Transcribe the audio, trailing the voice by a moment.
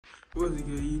What's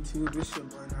good, YouTube? This your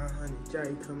boy 900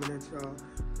 Jay coming at y'all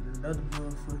with another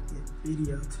motherfucking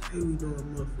video. Today we doing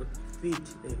motherfucking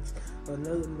feature X.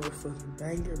 Another motherfucking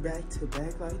banger back to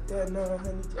back like that,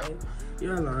 900 Jay.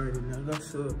 Y'all already know. Go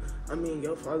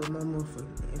follow my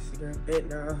motherfucking Instagram at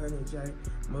 900 Jay.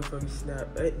 Motherfucking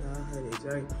Snap at 900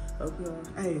 Jay.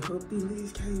 Hope these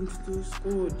niggas came to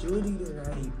school Judy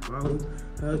tonight, bro.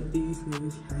 Hope these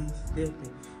niggas came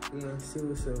stepping. We gonna see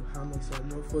what's up, how much that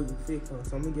motherfucking fit costs.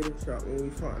 So I'm gonna get a shot when we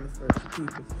find the first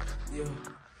people. Yeah.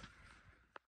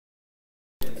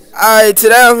 Alright,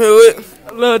 today I'm here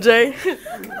with Lil J.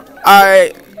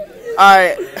 Alright.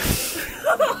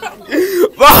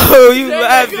 Bro, you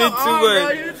laughing too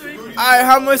much. Alright,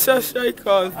 how much your shirt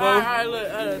cost, bro? Alright,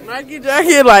 look, Nike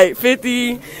jacket like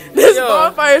 50. This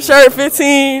bonfire shirt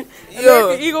 15.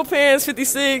 American Eagle pants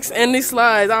 56, and these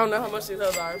slides. I don't know how much these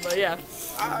others are, but yeah.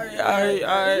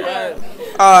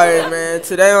 Alright, man.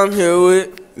 Today I'm here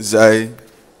with Zay.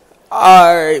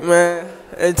 Alright, man.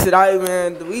 And today,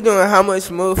 man, we doing how much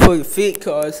motherfucking fit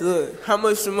costs. Look, how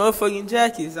much the motherfucking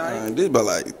jackets, alright? This about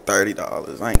like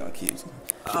 $30. I ain't gonna keep you.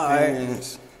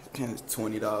 Alright. Pants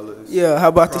 $20. Yeah, how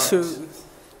about the shoes?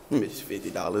 It's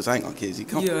 $50. I ain't gonna kid you.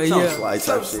 Come Slide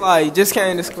type shit. Slide. Just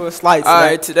came to school slide.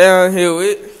 Alright, today I'm here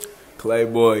with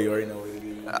Playboy. You already know what it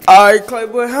is. Alright,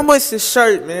 Clayboy, how much the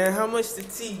shirt, man? How much the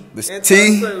tee? The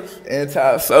tee,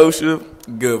 anti-social,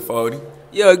 good 40.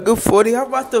 Yeah, good 40. How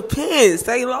about the pants?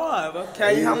 They live,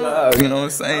 okay? How much? You know what I'm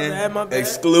saying?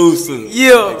 Exclusive.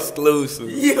 Yeah. Exclusive.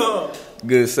 Yeah.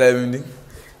 Good 70.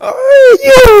 Alright,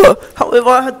 yeah. How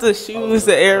about the shoes,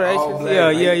 the air rations?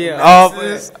 Yeah.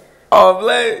 All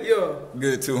black, yeah.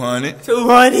 Good 200.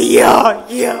 200, yeah.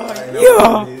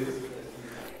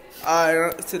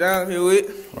 Alright, today I'm here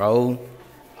with Roll.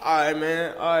 Alright,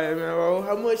 man, bro.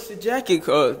 How much the jacket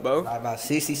cost, bro? About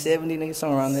 60, 70, nigga,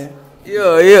 somewhere around there.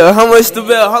 Yeah. How much the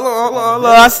belt? Hold on.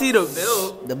 I see the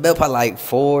belt. The belt probably like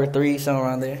 4, 3, somewhere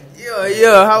around there.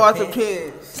 Yeah. How about the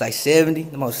pants? It's like 70,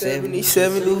 the most 70.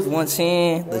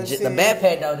 110. The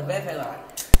backpack, though,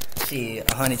 like, shit,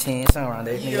 110, somewhere around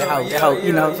there. Nigga,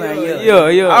 you know what I'm saying?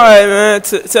 Yeah. Alright, man.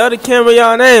 Tell the camera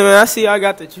y'all name, man. I see y'all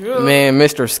got the drill. Man,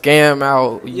 Mr. Scam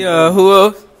out. Yeah, who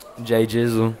else? J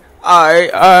Jizzle.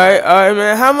 Alright,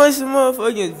 man. How much the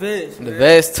motherfucking vest? The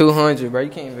vest 200, bro. You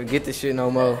can't even get this shit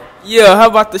no more. Yeah, how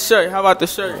about the shirt?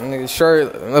 Nigga,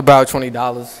 shirt about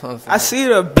 $20. I see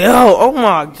the belt. Oh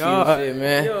my god. Shit,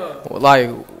 man. Yeah.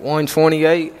 Like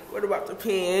 128. What about the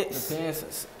pants? The pants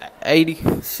is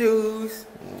 80. Shoes?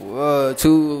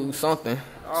 2 something.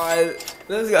 Alright,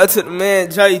 let's go to the man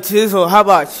J Jizzle. How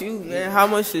about you, man? How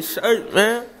much the shirt,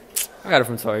 man? I got it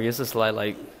from Target. It's just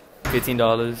like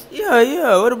 $15.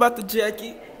 Yeah. What about the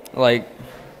jacket? Like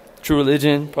True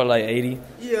Religion, probably like 80.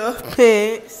 Yeah,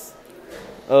 pants.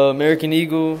 American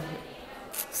Eagle,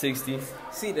 60.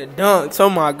 See the dunks. Oh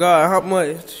my god, how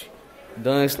much?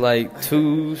 Dunks like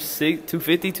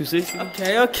 250, 260.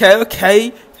 Okay.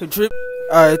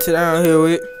 Alright, today I'm here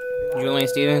with Julian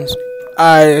Stevens.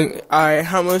 Alright,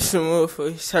 how much the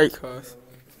motherfucking shirt cost?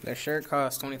 Their shirt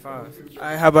costs $25.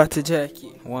 Alright, how about the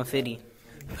jacket? $150.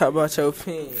 How about your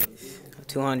pants?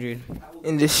 $200.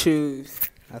 And the shoes?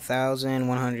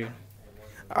 $1,100.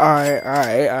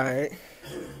 Alright.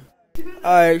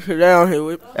 Alright, today I'm here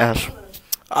with Ash.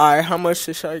 Alright, how much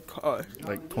the shirt cost?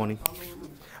 Like 20.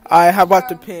 Alright, how about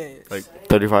the pants? Like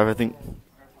 35, I think.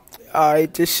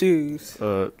 Alright, the shoes?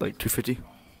 Like 250.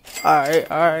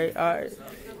 Alright.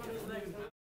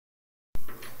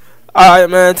 Alright,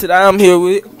 man, today I'm here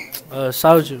with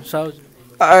Soldier.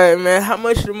 Alright, man, how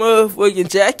much the motherfucking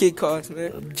jacket cost,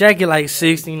 man? Jacket like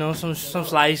 60, some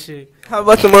slight shit. How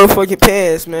about the motherfucking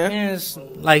pants, man? Pants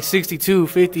like 62,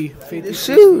 50. The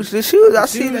shoes, I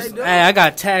see that. Hey, I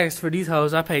got taxed for these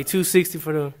hoes. I paid $260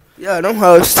 for them. Yo, them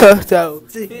hoes tough though.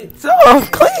 So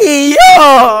clean, yo,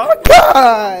 oh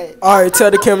god. Alright,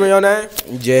 tell the camera your name.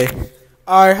 Jay.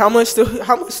 Alright, how much the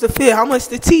fit? How much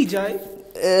the tee, Jay?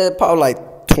 Probably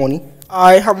like 20.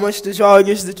 Alright, how much the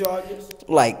joggers?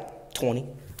 Like 20.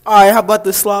 Alright, how about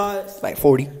the slides? Like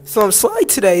 40. Some slide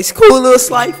today. It's cool little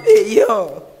slide fit,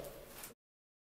 yo.